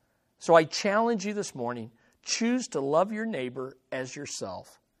 So I challenge you this morning, choose to love your neighbor as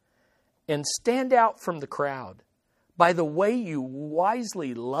yourself and stand out from the crowd by the way you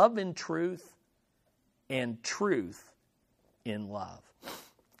wisely love in truth and truth in love.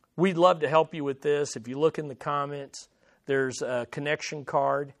 We'd love to help you with this. If you look in the comments, there's a connection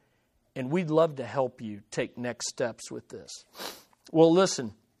card, and we'd love to help you take next steps with this. Well,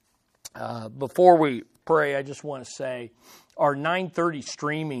 listen, before we pray, I just want to say our 9:30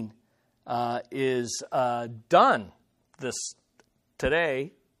 streaming is done this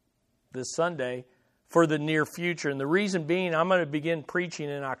Sunday, for the near future. And the reason being, I'm going to begin preaching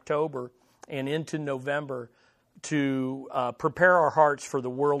in October and into November to prepare our hearts for the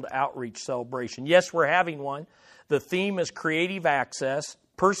World Outreach Celebration. Yes, we're having one. The theme is Creative Access,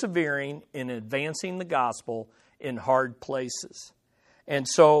 Persevering in Advancing the Gospel in Hard Places. And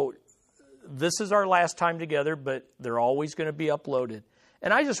so this is our last time together, but they're always going to be uploaded.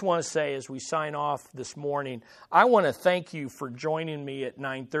 And I just want to say, as we sign off this morning, I want to thank you for joining me at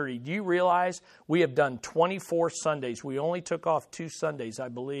 9:30. Do you realize we have done 24 Sundays? We only took off 2 Sundays, I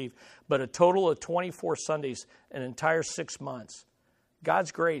believe, but a total of 24 Sundays, an entire 6 months.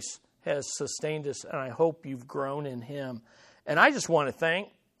 God's grace has sustained us, and I hope you've grown in him. And I just want to thank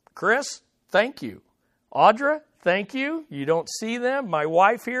Chris. Thank you. Audra, thank you. You don't see them. My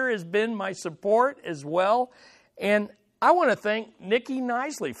wife here has been my support as well. And I want to thank Nikki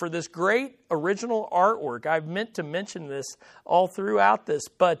Nisley for this great original artwork. I've meant to mention this all throughout this,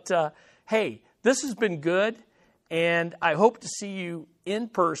 but hey, this has been good, And I hope to see you in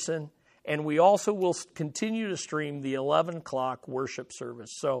person. And we also will continue to stream the 11 o'clock worship service.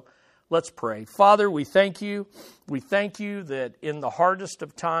 So let's pray. Father, we thank you. We thank you that in the hardest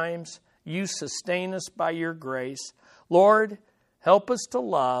of times, you sustain us by your grace. Lord, help us to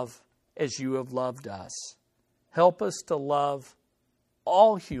love as you have loved us. Help us to love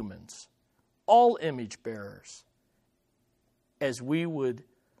all humans, all image bearers, as we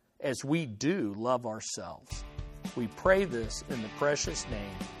do love ourselves. We pray this in the precious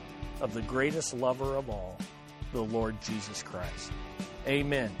name of the greatest lover of all, the Lord Jesus Christ.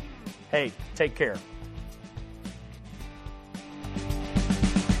 Amen. Hey, take care.